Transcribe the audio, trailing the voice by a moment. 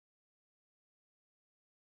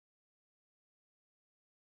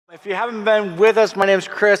If you haven't been with us, my name is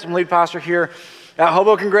Chris. I'm lead pastor here at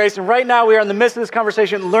Hoboken Grace. And right now we are in the midst of this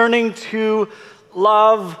conversation, learning to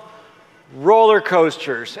love roller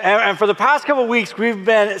coasters. And for the past couple of weeks, we've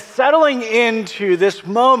been settling into this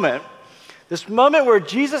moment where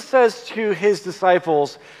Jesus says to his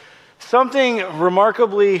disciples something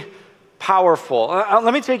remarkably powerful.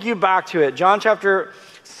 Let me take you back to it. John chapter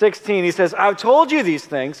 16, he says, "I've told you these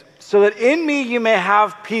things so that in me you may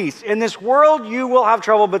have peace. In this world you will have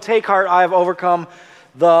trouble, but take heart, I have overcome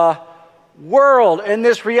the world." And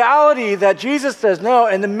this reality that Jesus says, no,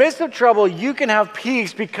 in the midst of trouble, you can have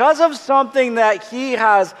peace because of something that he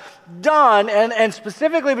has done, and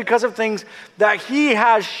specifically because of things that he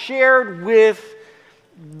has shared with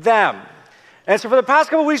them. And so for the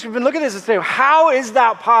past couple of weeks, we've been looking at this and saying, how is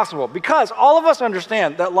that possible? Because all of us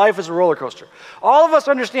understand that life is a roller coaster. All of us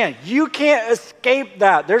understand you can't escape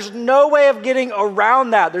that. There's no way of getting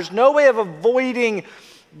around that. There's no way of avoiding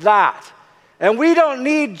that. And we don't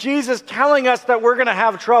need Jesus telling us that we're going to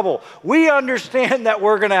have trouble. We understand that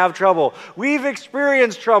we're going to have trouble. We've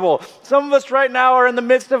experienced trouble. Some of us right now are in the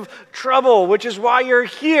midst of trouble, which is why you're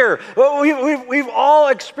here. We've all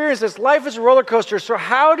experienced this. Life is a roller coaster. So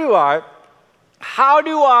how do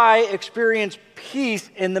I experience peace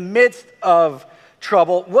in the midst of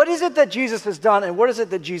trouble? What is it that Jesus has done, and what is it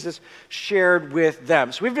that Jesus shared with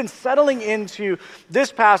them? So we've been settling into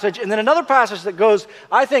this passage, and then another passage that goes,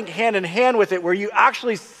 I think, hand in hand with it, where you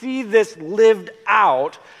actually see this lived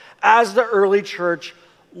out as the early church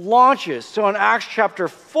launches. So in Acts chapter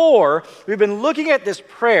 4, we've been looking at this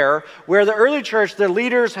prayer where the early church, their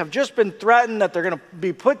leaders have just been threatened that they're going to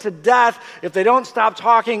be put to death if they don't stop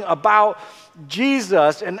talking about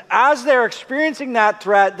Jesus. And as they're experiencing that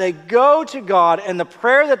threat, they go to God, and the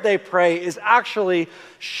prayer that they pray is actually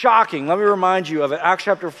shocking. Let me remind you of it. Acts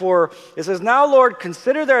chapter 4, it says, "Now, Lord,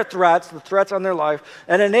 consider their threats, the threats on their life,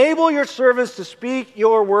 and enable your servants to speak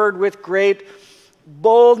your word with great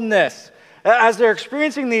boldness." As they're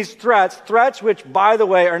experiencing these threats which, by the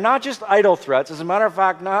way, are not just idle threats. As a matter of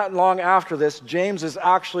fact, not long after this, James is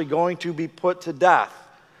actually going to be put to death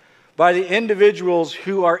by the individuals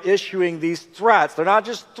who are issuing these threats. They're not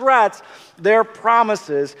just threats, they're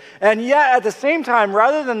promises. And yet, at the same time,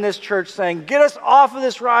 rather than this church saying, "Get us off of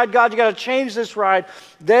this ride, God, you got to change this ride,"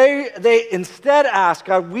 they instead ask,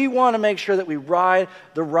 "God, we want to make sure that we ride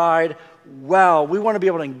the ride well. We want to be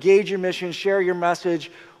able to engage your mission, share your message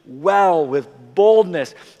well, with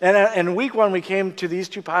boldness." And in week one, we came to these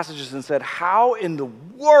two passages and said, how in the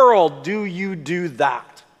world do you do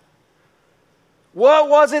that? What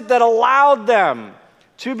was it that allowed them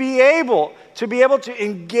to be able to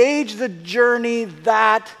engage the journey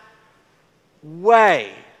that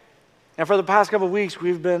way? And for the past couple of weeks,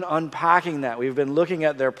 we've been unpacking that. We've been looking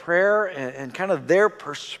at their prayer and kind of their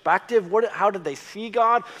perspective. How did they see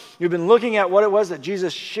God? We've been looking at what it was that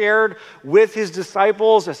Jesus shared with his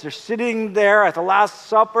disciples as they're sitting there at the Last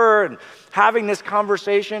Supper and having this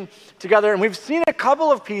conversation together. And we've seen a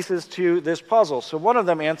couple of pieces to this puzzle. So one of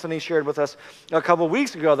them, Anthony shared with us a couple of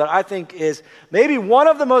weeks ago, that I think is maybe one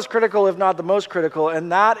of the most critical, if not the most critical,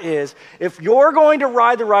 and that is, if you're going to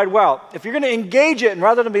ride the ride well, if you're going to engage it, and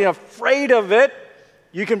rather than being afraid of it,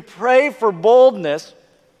 you can pray for boldness,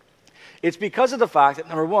 it's because of the fact that,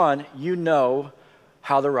 number one, you know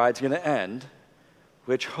how the ride's going to end,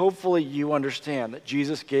 which hopefully you understand that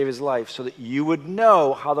Jesus gave his life so that you would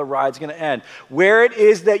know how the ride's going to end, where it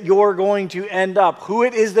is that you're going to end up, who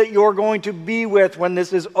it is that you're going to be with when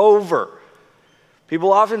this is over.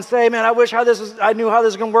 People often say, "Man, I wish I knew how this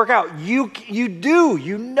is going to work out." You do.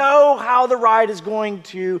 You know how the ride is going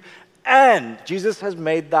to end. Jesus has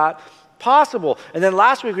made that possible. And then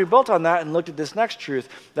last week we built on that and looked at this next truth,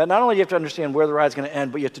 that not only do you have to understand where the ride's going to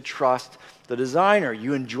end, but you have to trust the designer.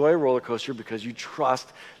 You enjoy a roller coaster because you trust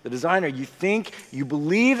the designer. You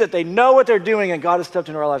believe that they know what they're doing, and God has stepped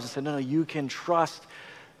into our lives and said, no, you can trust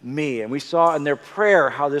me. And we saw in their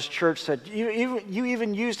prayer how this church said, you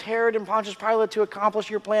even used Herod and Pontius Pilate to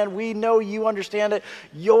accomplish your plan. We know you understand it.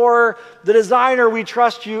 You're the designer. We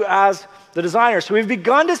trust you as the designer. So we've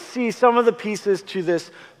begun to see some of the pieces to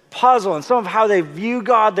this puzzle and some of how they view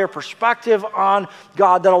God, their perspective on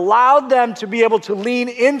God, that allowed them to be able to lean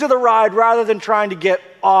into the ride rather than trying to get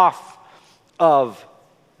off of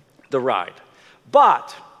the ride.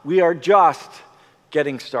 But we are just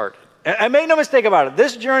getting started. And make no mistake about it,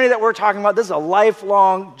 this journey that we're talking about, this is a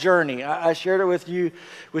lifelong journey. I shared it with you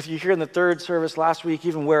here in the third service last week,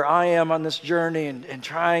 even where I am on this journey and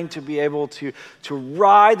trying to be able to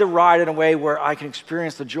ride the ride in a way where I can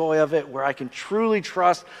experience the joy of it, where I can truly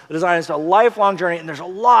trust the design. It's a lifelong journey, and there's a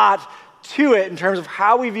lot to it in terms of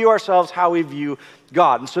how we view ourselves, how we view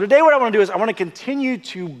God. And so today what I want to do is I want to continue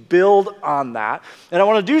to build on that. And I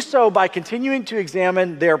want to do so by continuing to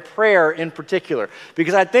examine their prayer in particular,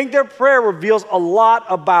 because I think their prayer reveals a lot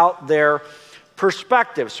about their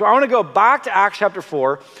perspective. So I want to go back to Acts chapter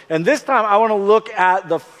 4, and this time I want to look at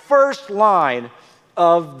the first line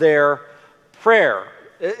of their prayer.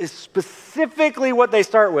 Is specifically what they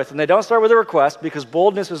start with. And they don't start with a request because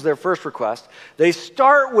boldness is their first request. They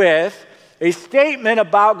start with a statement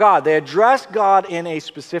about God. They address God in a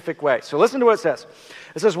specific way. So listen to what it says.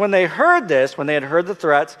 It says, when they heard this, when they had heard the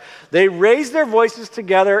threats, they raised their voices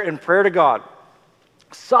together in prayer to God.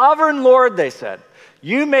 Sovereign Lord, they said,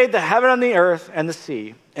 you made the heaven and the earth and the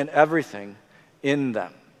sea and everything in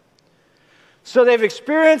them. So they've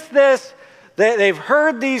experienced this. They've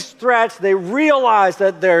heard these threats. They realize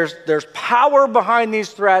that there's power behind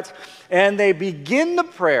these threats, and they begin the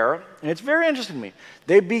prayer, and it's very interesting to me.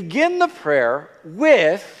 They begin the prayer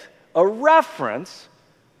with a reference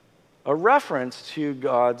to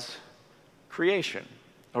God's creation,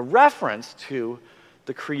 a reference to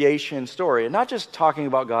the creation story, and not just talking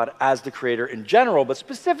about God as the creator in general, but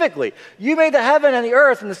specifically, you made the heaven and the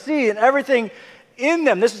earth and the sea and everything in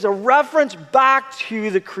them. This is a reference back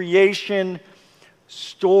to the creation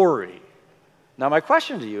story. Now, my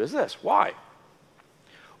question to you is this: why?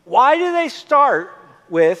 Why do they start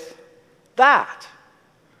with that?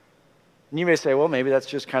 And you may say, well, maybe that's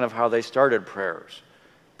just kind of how they started prayers.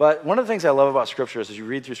 But one of the things I love about Scripture is, as you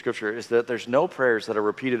read through Scripture, is that there's no prayers that are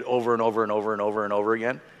repeated over and over and over and over and over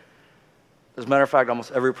again. As a matter of fact,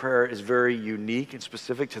 almost every prayer is very unique and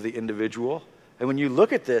specific to the individual. And when you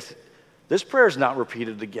look at this prayer is not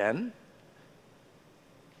repeated again.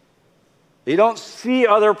 You don't see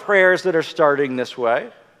other prayers that are starting this way.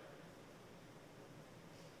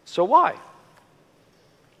 So why?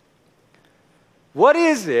 What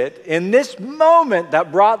is it in this moment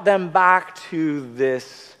that brought them back to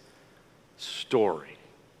this story?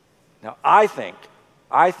 Now, I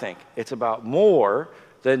think it's about more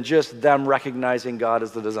than just them recognizing God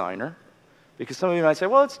as the designer. Because some of you might say,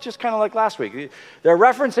 well, it's just kind of like last week. They're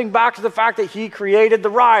referencing back to the fact that he created the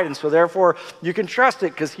ride, and so therefore you can trust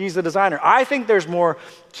it because he's the designer. I think there's more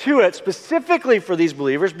to it, specifically for these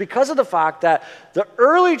believers, because of the fact that the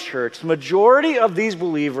early church, the majority of these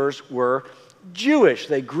believers were Jewish.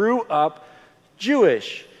 They grew up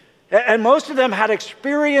Jewish. And most of them had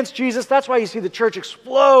experienced Jesus. That's why you see the church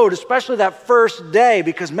explode, especially that first day,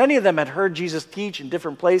 because many of them had heard Jesus teach in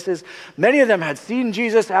different places. Many of them had seen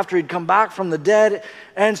Jesus after he'd come back from the dead.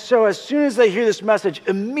 And so as soon as they hear this message,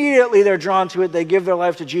 immediately they're drawn to it. They give their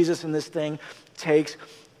life to Jesus, and this thing takes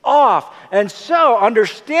off. And so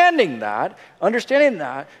understanding that,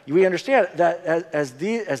 we understand that as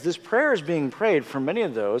this prayer is being prayed for many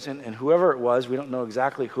of those, and whoever it was, we don't know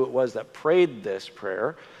exactly who it was that prayed this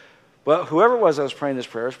prayer, but whoever it was that was praying this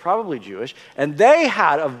prayer is probably Jewish, and they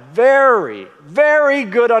had a very, very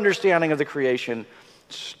good understanding of the creation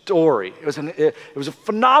story. It was a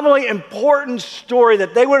phenomenally important story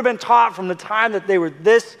that they would have been taught from the time that they were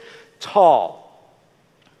this tall.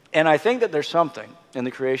 And I think that there's something in the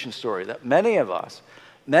creation story that many of us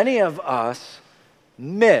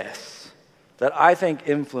miss that I think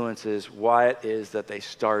influences why it is that they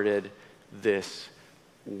started this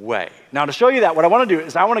way. Now, to show you that, what I want to do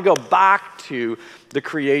is I want to go back to the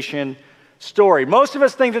creation story. Most of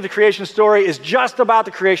us think that the creation story is just about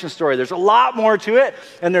the creation story. There's a lot more to it,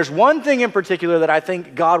 and there's one thing in particular that I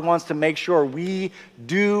think God wants to make sure we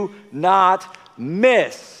do not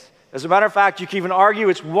miss. As a matter of fact, you can even argue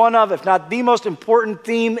it's one of, if not the most important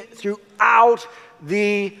theme throughout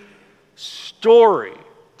the story.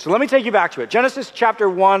 So let me take you back to it. Genesis chapter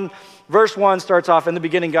 1, verse 1 starts off, in the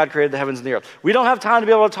beginning God created the heavens and the earth. We don't have time to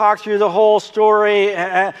be able to talk through the whole story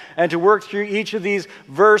and to work through each of these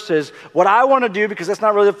verses. What I want to do, because that's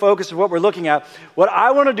not really the focus of what we're looking at, what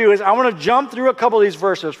I want to do is I want to jump through a couple of these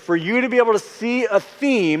verses for you to be able to see a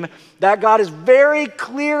theme that God is very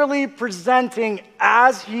clearly presenting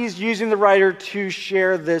as he's using the writer to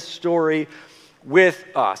share this story with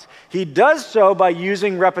us. He does so by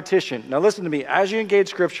using repetition. Now listen to me, as you engage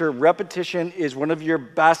Scripture, repetition is one of your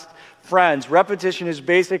best friends. Repetition is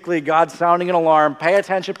basically God sounding an alarm. Pay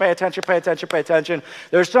attention, pay attention, pay attention, pay attention.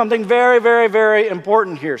 There's something very, very, very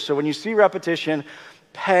important here. So when you see repetition,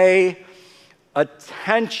 pay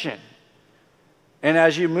attention. And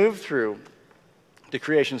as you move through the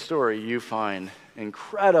creation story, you find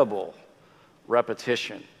incredible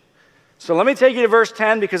repetition. So let me take you to verse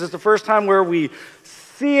 10 because it's the first time where we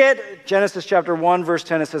see it. Genesis chapter 1, verse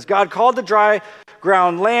 10, it says, God called the dry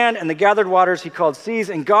ground land, and the gathered waters he called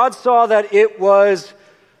seas, and God saw that it was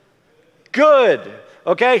good.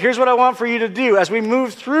 okay, here's what I want for you to do. As we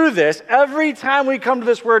move through this, every time we come to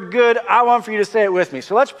this word good, I want for you to say it with me.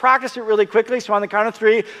 So let's practice it really quickly. So on the count of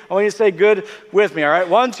 3, I want you to say good with me, all right?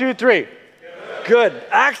 1, 2, 3. Good.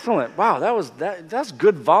 Excellent. Wow, that's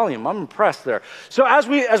good volume. I'm impressed there. So as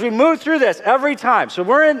we move through this every time, so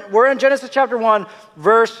we're in Genesis chapter 1,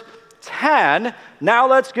 verse 10. Now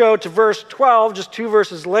let's go to verse 12, just 2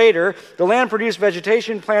 verses later. The land produced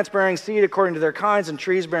vegetation, plants bearing seed according to their kinds, and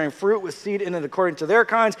trees bearing fruit with seed in it according to their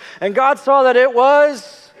kinds. And God saw that it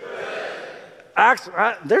was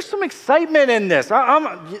good. There's some excitement in this.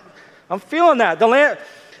 I'm feeling that. The land.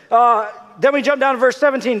 Then we jump down to verse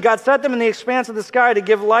 17. God set them in the expanse of the sky to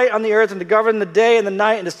give light on the earth and to govern the day and the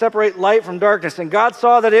night and to separate light from darkness. And God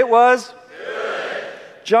saw that it was good.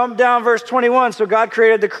 Jump down verse 21. So God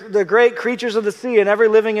created the great creatures of the sea and every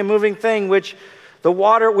living and moving thing with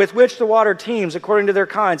which the water teems according to their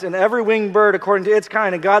kinds, and every winged bird according to its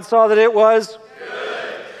kind. And God saw that it was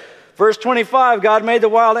good. Verse 25, God made the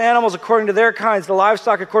wild animals according to their kinds, the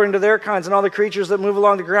livestock according to their kinds, and all the creatures that move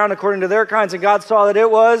along the ground according to their kinds. And God saw that it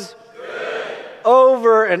was good.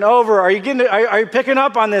 Over and over. Are you picking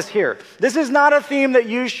up on this here? This is not a theme that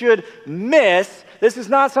you should miss. This is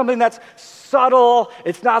not something that's subtle.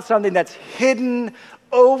 It's not something that's hidden.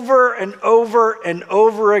 Over and over and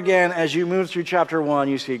over again as you move through chapter 1,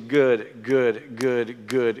 you see good, good, good,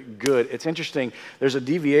 good, good. It's interesting. There's a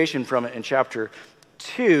deviation from it in chapter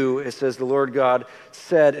 2. It says, the Lord God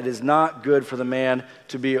said, it is not good for the man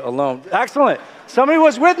to be alone. Excellent. Somebody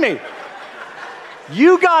was with me.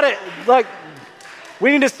 You got it. Like,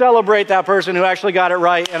 we need to celebrate that person who actually got it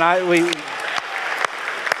right.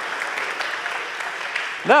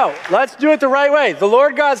 No, let's do it the right way. The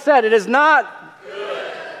Lord God said, it is not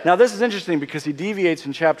good. Now, this is interesting because he deviates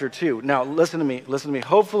in chapter 2. Now, listen to me.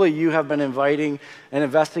 Hopefully, you have been inviting and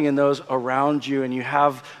investing in those around you, and you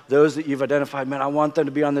have those that you've identified. Man, I want them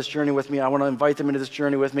to be on this journey with me. I want to invite them into this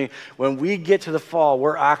journey with me. When we get to the fall,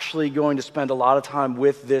 we're actually going to spend a lot of time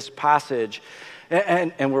with this passage.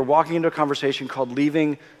 And we're walking into a conversation called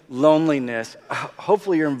Leaving Loneliness.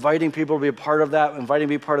 Hopefully you're inviting people to be a part of that, inviting to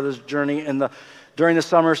be part of this journey during the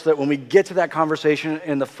summer so that when we get to that conversation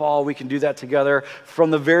in the fall, we can do that together.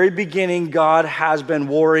 From the very beginning, God has been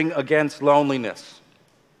warring against loneliness.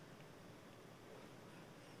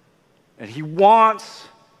 And he wants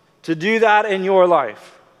to do that in your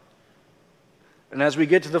life. And as we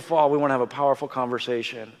get to the fall, we want to have a powerful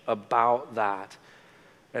conversation about that,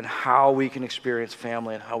 and how we can experience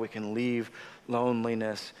family and how we can leave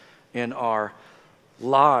loneliness in our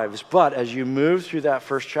lives. But as you move through that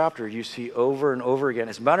first chapter, you see over and over again.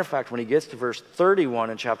 As a matter of fact, when he gets to verse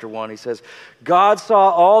 31 in chapter 1, he says, God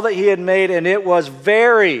saw all that he had made, and it was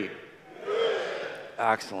very good.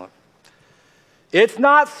 Excellent. It's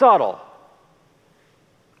not subtle.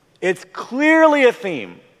 It's clearly a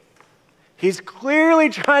theme. He's clearly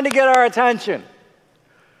trying to get our attention.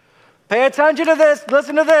 Pay attention to this.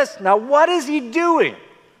 Listen to this. Now, what is he doing?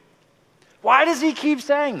 Why does he keep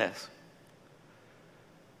saying this?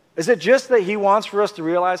 Is it just that he wants for us to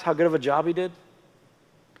realize how good of a job he did?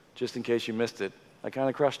 Just in case you missed it, I kind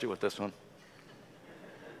of crushed it with this one.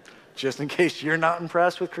 Just in case you're not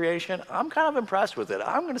impressed with creation, I'm kind of impressed with it.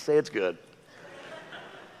 I'm going to say it's good.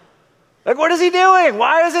 Like, what is he doing?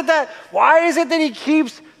 Why is it that he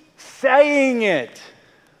keeps saying it?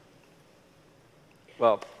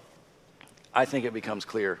 Well, I think it becomes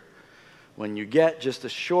clear when you get just a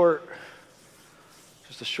short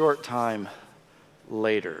time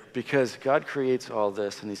later, because God creates all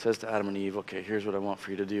this and he says to Adam and Eve, okay, here's what I want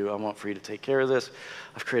for you to do. I want for you to take care of this.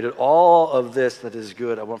 I've created all of this that is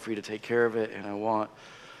good. I want for you to take care of it, and I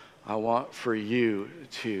want for you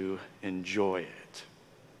to enjoy it.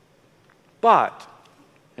 But,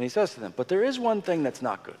 and he says to them, but there is one thing that's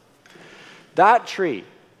not good. That tree,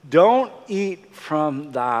 don't eat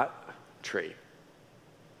from that tree.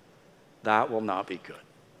 That will not be good.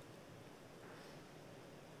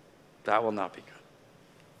 That will not be good.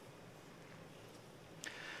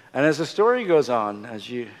 And as the story goes on, as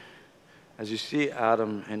you see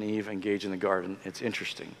Adam and Eve engage in the garden, it's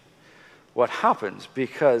interesting what happens,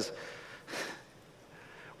 because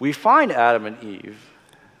we find Adam and Eve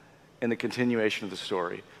in the continuation of the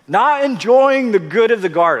story not enjoying the good of the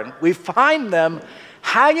garden. We find them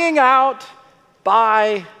hanging out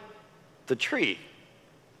by the tree.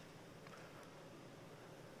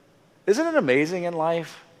 Isn't it amazing in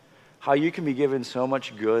life how you can be given so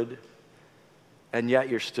much good and yet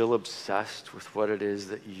you're still obsessed with what it is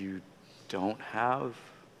that you don't have?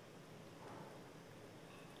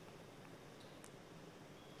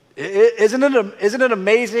 Isn't it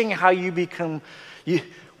amazing how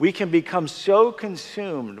we can become so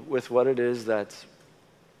consumed with what it is that's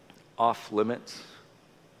off limits.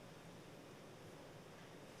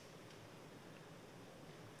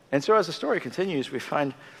 And so as the story continues, we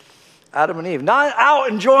find Adam and Eve not out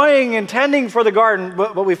enjoying and tending for the garden,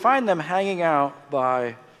 but we find them hanging out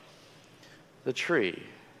by the tree.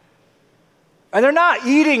 And they're not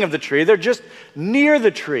eating of the tree, they're just near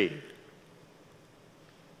the tree.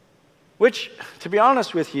 Which, to be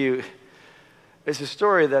honest with you, is a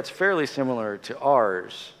story that's fairly similar to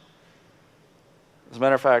ours. As a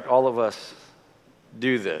matter of fact, all of us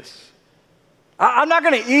do this. I'm not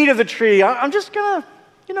going to eat of the tree. I'm just going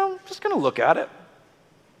to look at it.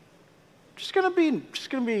 Just going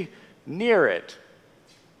to be near it.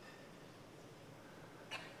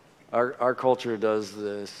 Our culture does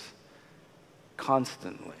this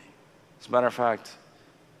constantly. As a matter of fact,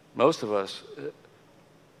 most of us,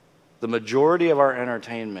 the majority of our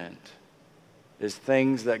entertainment is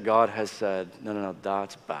things that God has said, no,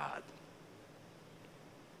 that's bad.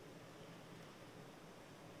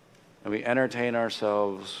 And we entertain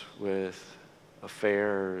ourselves with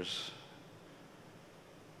affairs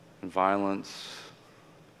and violence.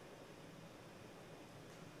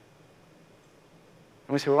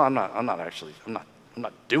 And we say, well, I'm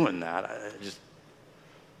not doing that.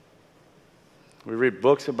 We read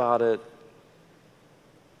books about it.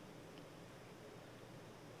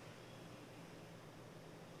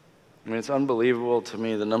 I mean, it's unbelievable to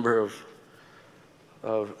me the number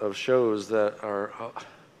of shows that are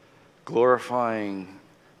glorifying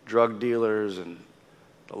drug dealers and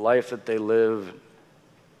the life that they live,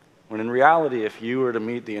 when in reality, if you were to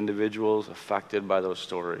meet the individuals affected by those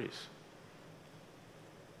stories,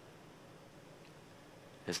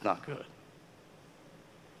 it's not good.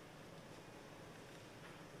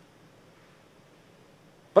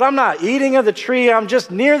 But I'm not eating of the tree, I'm just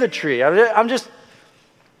near the tree.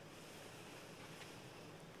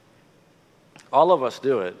 All of us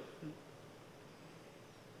do it.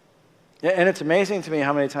 Yeah, and it's amazing to me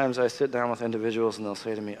how many times I sit down with individuals and they'll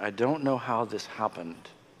say to me, I don't know how this happened.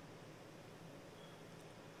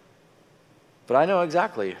 But I know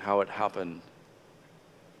exactly how it happened.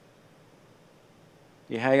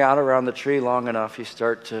 You hang out around the tree long enough, you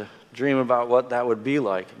start to dream about what that would be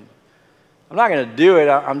like. I'm not going to do it,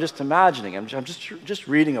 I'm just imagining. I'm just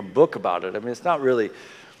reading a book about it. I mean, it's not really.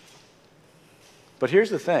 But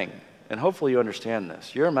here's the thing, and hopefully you understand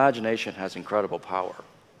this. Your imagination has incredible power.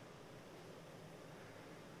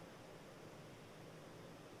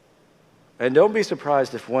 And don't be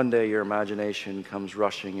surprised if one day your imagination comes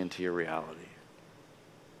rushing into your reality.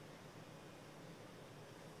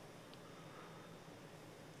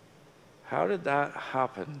 How did that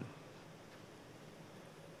happen?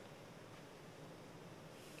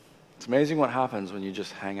 It's amazing what happens when you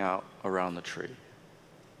just hang out around the tree.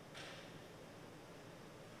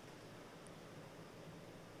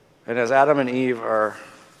 And as Adam and Eve are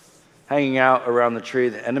hanging out around the tree,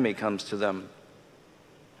 the enemy comes to them.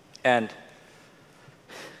 And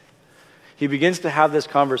he begins to have this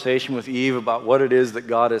conversation with Eve about what it is that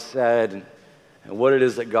God has said and what it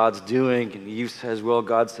is that God's doing. And Eve says, well,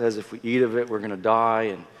 God says if we eat of it, we're going to die.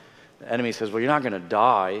 And the enemy says, well, you're not going to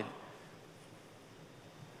die.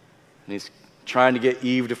 And he's trying to get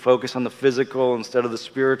Eve to focus on the physical instead of the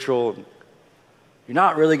spiritual. You're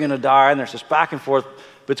not really going to die. And there's this back and forth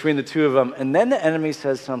between the two of them. And then the enemy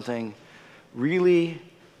says something really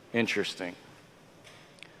interesting.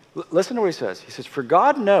 Listen to what he says. He says, for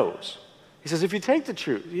God knows. He says, if you take the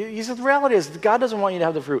truth, he says, the reality is God doesn't want you to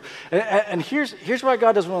have the fruit. And here's why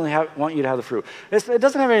God doesn't want you to have the fruit. It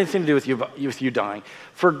doesn't have anything to do with you dying.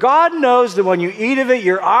 For God knows that when you eat of it,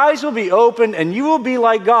 your eyes will be opened and you will be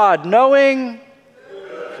like God, knowing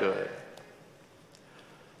good.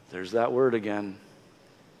 There's that word again.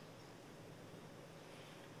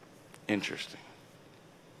 Interesting.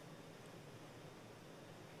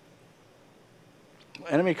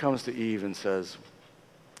 The enemy comes to Eve and says,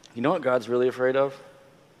 you know what God's really afraid of?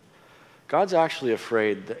 God's actually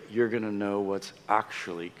afraid that you're going to know what's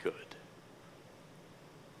actually good.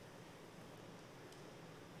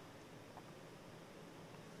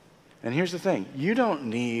 And here's the thing. You don't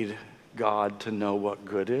need God to know what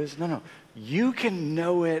good is. No. You can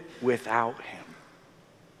know it without him.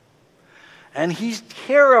 And he's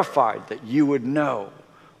terrified that you would know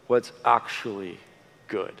what's actually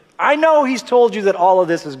good. I know he's told you that all of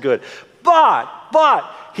this is good, but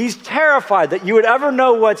he's terrified that you would ever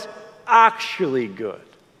know what's actually good.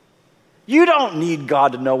 You don't need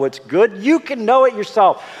God to know what's good. You can know it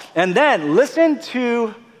yourself. And then listen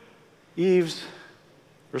to Eve's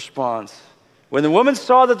response. When the woman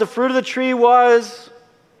saw that the fruit of the tree was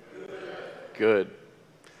good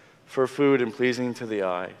for food and pleasing to the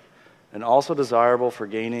eye, and also desirable for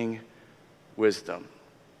gaining wisdom.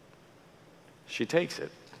 She takes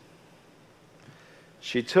it.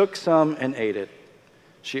 She took some and ate it.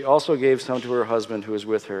 She also gave some to her husband who was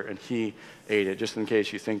with her, and he ate it. Just in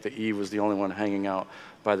case you think that Eve was the only one hanging out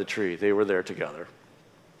by the tree, they were there together.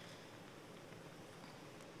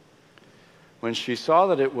 When she saw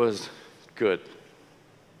that it was good.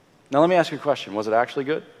 Now let me ask you a question. Was it actually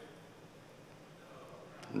good?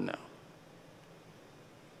 No.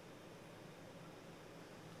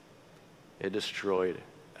 It destroyed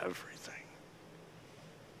everything.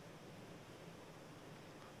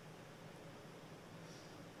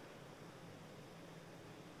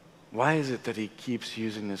 Why is it that he keeps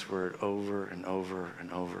using this word over and over and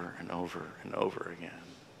over and over and over again?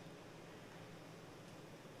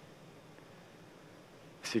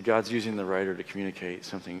 See, God's using the writer to communicate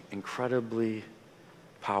something incredibly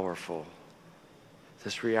powerful.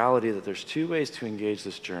 This reality that there's two ways to engage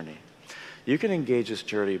this journey. You can engage this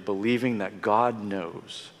journey believing that God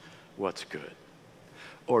knows what's good.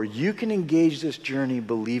 Or you can engage this journey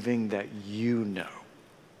believing that you know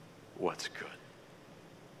what's good.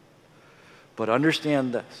 But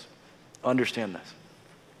understand this. Understand this.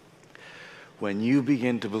 When you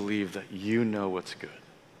begin to believe that you know what's good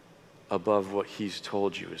above what he's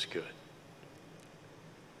told you is good,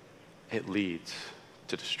 it leads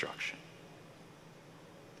to destruction.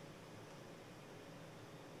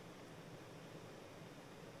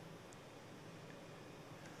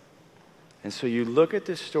 And so you look at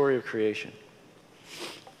this story of creation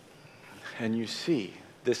and you see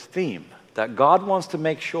this theme that God wants to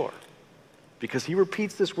make sure, because he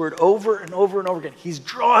repeats this word over and over and over again. He's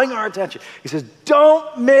drawing our attention. He says,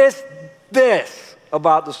 don't miss this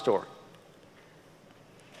about the story.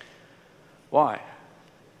 Why?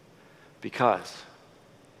 Because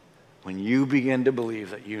when you begin to believe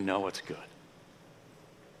that you know what's good,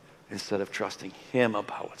 instead of trusting him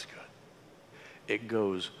about what's good, it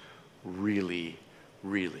goes really,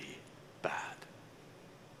 really bad.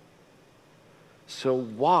 So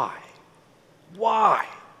why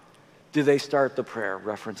do they start the prayer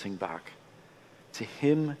referencing back to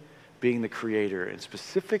him being the creator and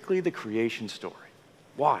specifically the creation story?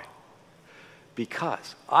 Why?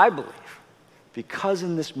 Because I believe, because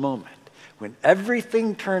in this moment, when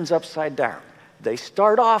everything turns upside down, they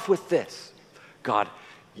start off with this: God,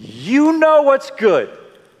 you know what's good,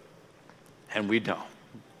 and we don't.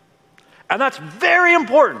 And that's very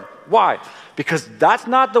important. Why? Because that's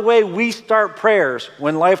not the way we start prayers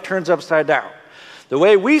when life turns upside down. The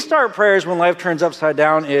way we start prayers when life turns upside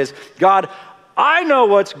down is, God, I know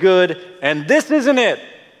what's good, and this isn't it.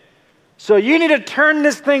 So you need to turn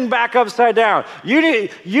this thing back upside down. You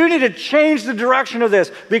need to change the direction of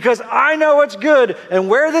this, because I know what's good, and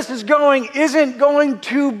where this is going isn't going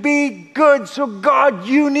to be good. So God,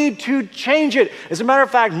 you need to change it. As a matter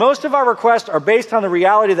of fact, most of our requests are based on the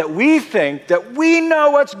reality that we think that we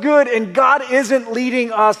know what's good, and God isn't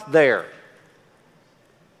leading us there.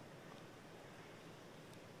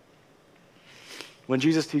 When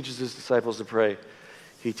Jesus teaches his disciples to pray,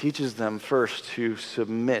 he teaches them first to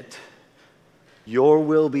submit. Your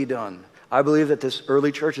will be done. I believe that this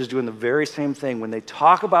early church is doing the very same thing. When they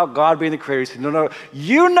talk about God being the creator, he says, no,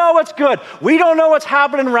 you know what's good. We don't know what's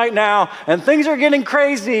happening right now, and things are getting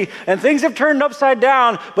crazy, and things have turned upside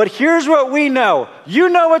down, but here's what we know. You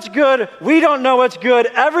know what's good. We don't know what's good.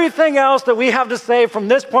 Everything else that we have to say from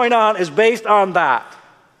this point on is based on that.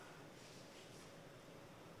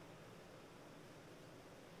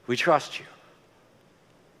 We trust you.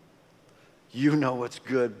 You know what's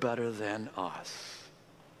good better than us.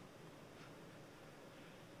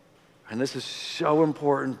 And this is so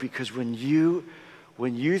important, because when you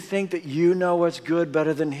think that you know what's good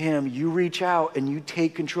better than him, you reach out and you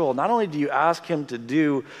take control. Not only do you ask him to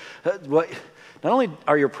do not only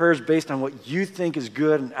are your prayers based on what you think is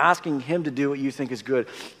good and asking him to do what you think is good,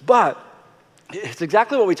 but it's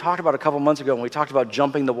exactly what we talked about a couple months ago when we talked about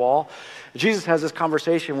jumping the wall. Jesus has this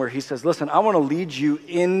conversation where he says, listen, I want to lead you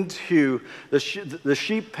into the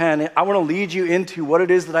sheep pen. I want to lead you into what it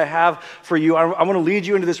is that I have for you. I want to lead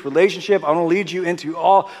you into this relationship. I want to lead you into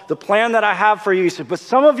all the plan that I have for you. He said, but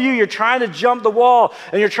some of you, you're trying to jump the wall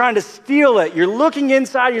and you're trying to steal it. You're looking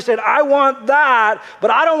inside. You said, I want that, but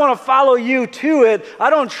I don't want to follow you to it. I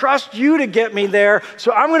don't trust you to get me there.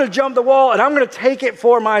 So I'm going to jump the wall and I'm going to take it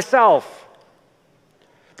for myself.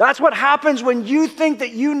 That's what happens when you think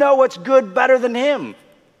that you know what's good better than him.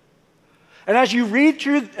 And as you read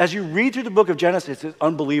through the book of Genesis, it's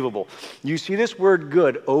unbelievable. You see this word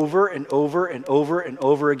good over and over and over and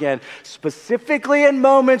over again, specifically in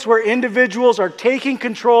moments where individuals are taking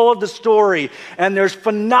control of the story, and there's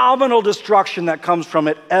phenomenal destruction that comes from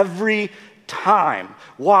it every time.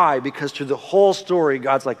 Why? Because through the whole story,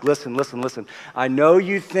 God's like, listen, listen, listen. I know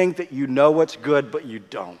you think that you know what's good, but you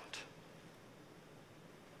don't.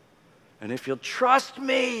 And if you'll trust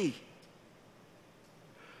me,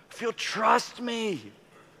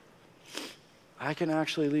 I can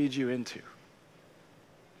actually lead you into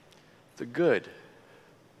the good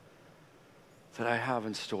that I have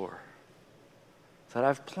in store, that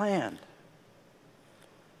I've planned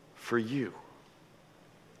for you.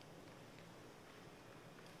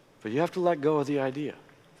 But you have to let go of the idea.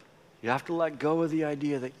 You have to let go of the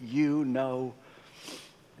idea that you know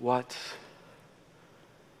what's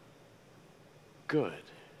good.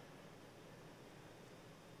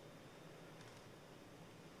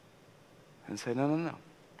 And say, no, no, no.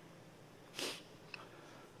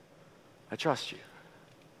 I trust you.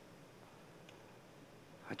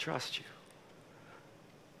 I trust you.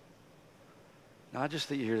 Not just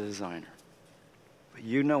that you're the designer, but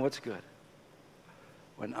you know what's good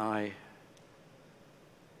when I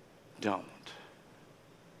don't.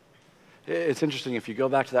 It's interesting, if you go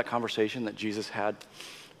back to that conversation that Jesus had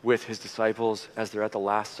with his disciples as they're at the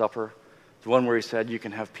Last Supper, the one where he said, you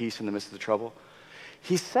can have peace in the midst of the trouble.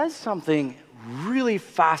 He says something really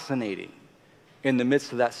fascinating in the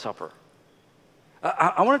midst of that supper.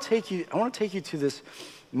 I want to take you to this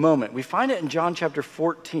moment. We find it in John chapter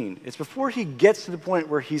 14. It's before he gets to the point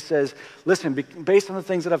where he says, listen, based on the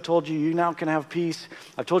things that I've told you, you now can have peace.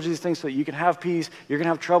 I've told you these things so that you can have peace. You're going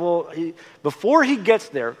to have trouble. Before he gets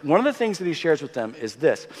there, one of the things that he shares with them is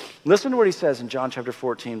this. Listen to what he says in John chapter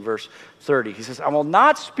 14, verse 30. He says, I will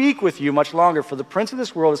not speak with you much longer, for the prince of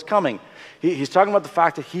this world is coming. He's talking about the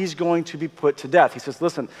fact that he's going to be put to death. He says,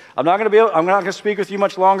 listen, I'm not going to speak with you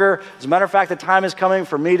much longer. As a matter of fact, the time is coming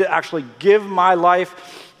for me to actually give my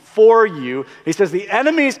life for you. He says, the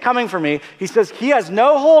enemy is coming for me. He says, he has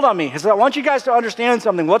no hold on me. He says, I want you guys to understand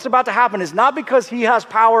something. What's about to happen is not because he has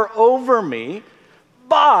power over me,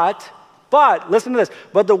 but listen to this,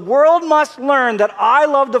 but the world must learn that I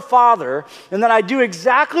love the Father and that I do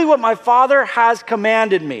exactly what my Father has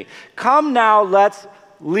commanded me. Come now, let's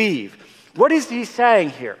leave. What is he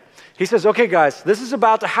saying here? He says, okay, guys, this is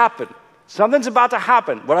about to happen. Something's about to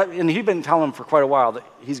happen. And he'd been telling them for quite a while that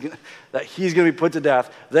he's going to be put to death.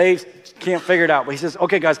 They can't figure it out. But he says,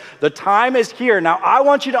 okay, guys, the time is here. Now, I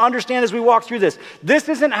want you to understand as we walk through this, this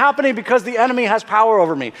isn't happening because the enemy has power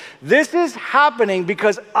over me. This is happening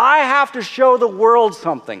because I have to show the world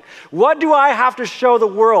something. What do I have to show the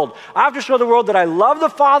world? I have to show the world that I love the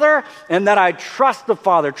Father and that I trust the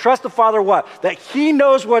Father. Trust the Father what? That he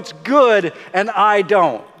knows what's good and I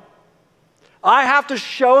don't. I have to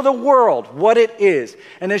show the world what it is.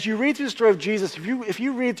 And as you read through the story of Jesus, if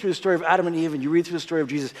you read through the story of Adam and Eve and you read through the story of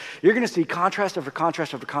Jesus, you're going to see contrast after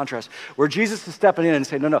contrast after contrast where Jesus is stepping in and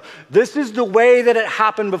saying, no, this is the way that it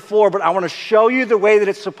happened before, but I want to show you the way that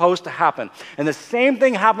it's supposed to happen. And the same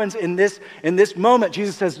thing happens in this moment.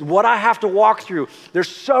 Jesus says, what I have to walk through, there's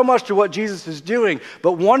so much to what Jesus is doing.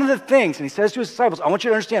 But one of the things, and he says to his disciples, I want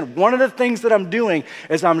you to understand, one of the things that I'm doing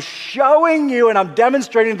is I'm showing you and I'm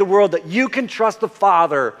demonstrating to the world that you can trust the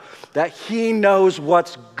Father, that he knows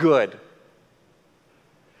what's good.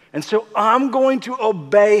 And so I'm going to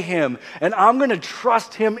obey him and I'm going to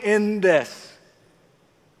trust him in this.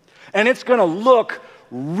 And it's going to look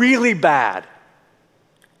really bad.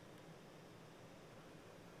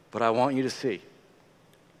 But I want you to see,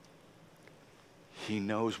 he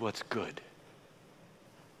knows what's good.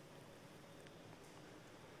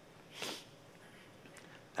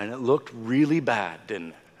 And it looked really bad, didn't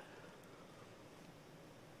it?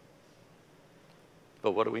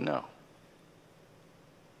 But what do we know?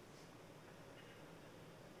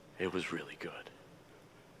 It was really good.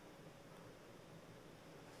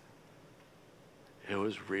 It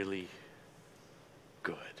was really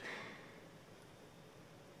good.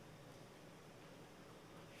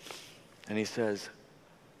 And he says,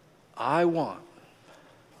 I want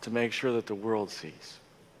to make sure that the world sees.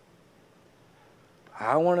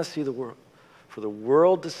 I want to see the world, for the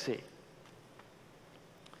world to see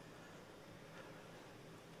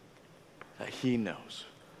that he knows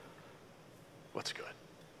what's good.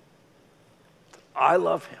 I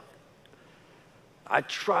love him. I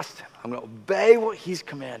trust him. I'm going to obey what he's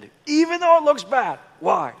commanded, even though it looks bad.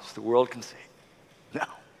 Why? So the world can see. No.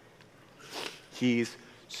 He's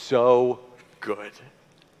so good.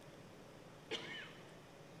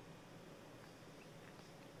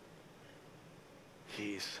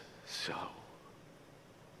 He's so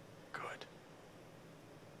good.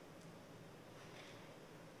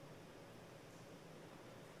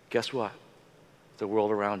 Guess what? The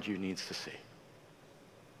world around you needs to see.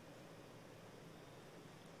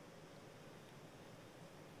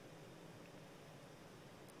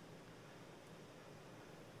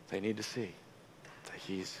 They need to see that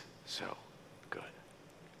he's so good.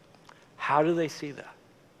 How do they see that?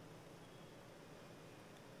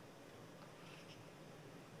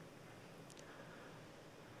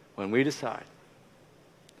 When we decide,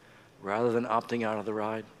 rather than opting out of the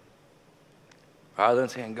ride, rather than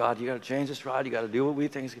saying, God, you got to change this ride, you got to do what we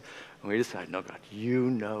think is good, when we decide, no, God,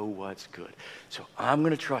 you know what's good. So I'm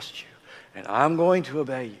going to trust you, and I'm going to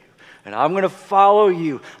obey you, and I'm going to follow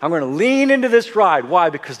you. I'm going to lean into this ride.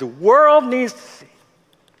 Why? Because the world needs to see.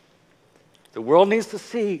 The world needs to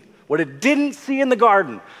see what it didn't see in the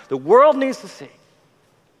garden. The world needs to see.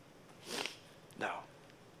 No.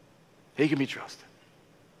 He can be trusted.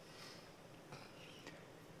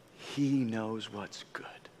 He knows what's good.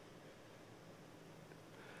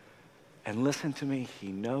 And listen to me, he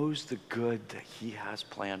knows the good that he has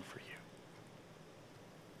planned for you.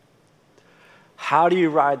 How do you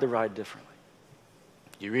ride the ride differently?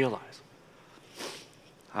 You realize,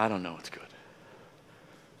 I don't know what's good,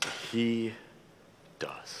 but he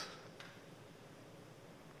does.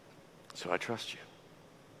 So I trust you.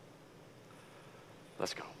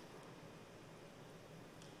 Let's go.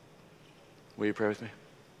 Will you pray with me?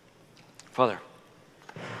 Father,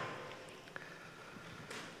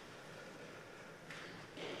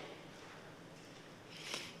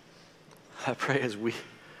 I pray as we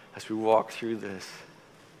walk through this,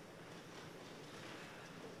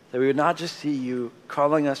 that we would not just see you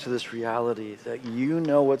calling us to this reality, that you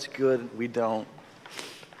know what's good and we don't,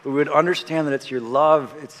 but we would understand that it's your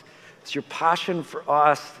love, it's your passion for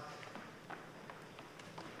us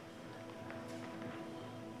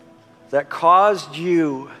that caused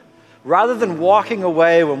you, rather than walking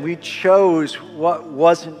away when we chose what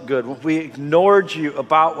wasn't good, when we ignored you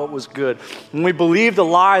about what was good, when we believed a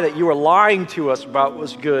lie that you were lying to us about what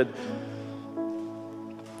was good.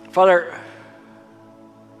 Father,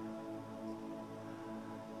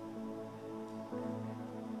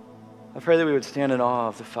 I pray that we would stand in awe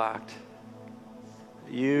of the fact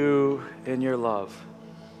that you, in your love,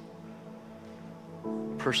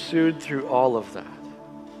 pursued through all of that.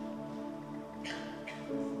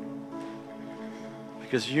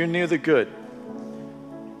 Because you knew the good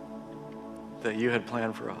that you had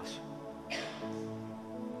planned for us.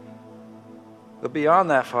 But beyond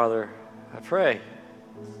that, Father, I pray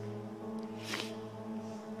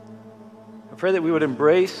that we would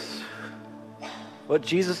embrace what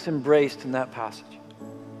Jesus embraced in that passage.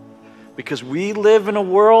 Because we live in a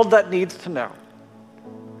world that needs to know.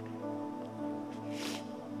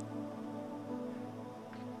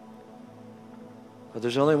 But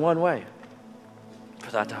there's only one way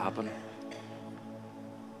for that to happen.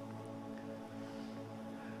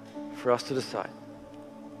 For us to decide,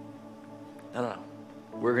 no,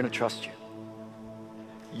 we're going to trust you.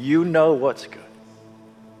 You know what's good.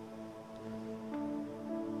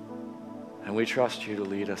 And we trust you to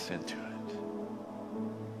lead us into it.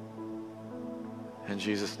 In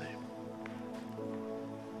Jesus' name,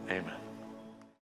 amen.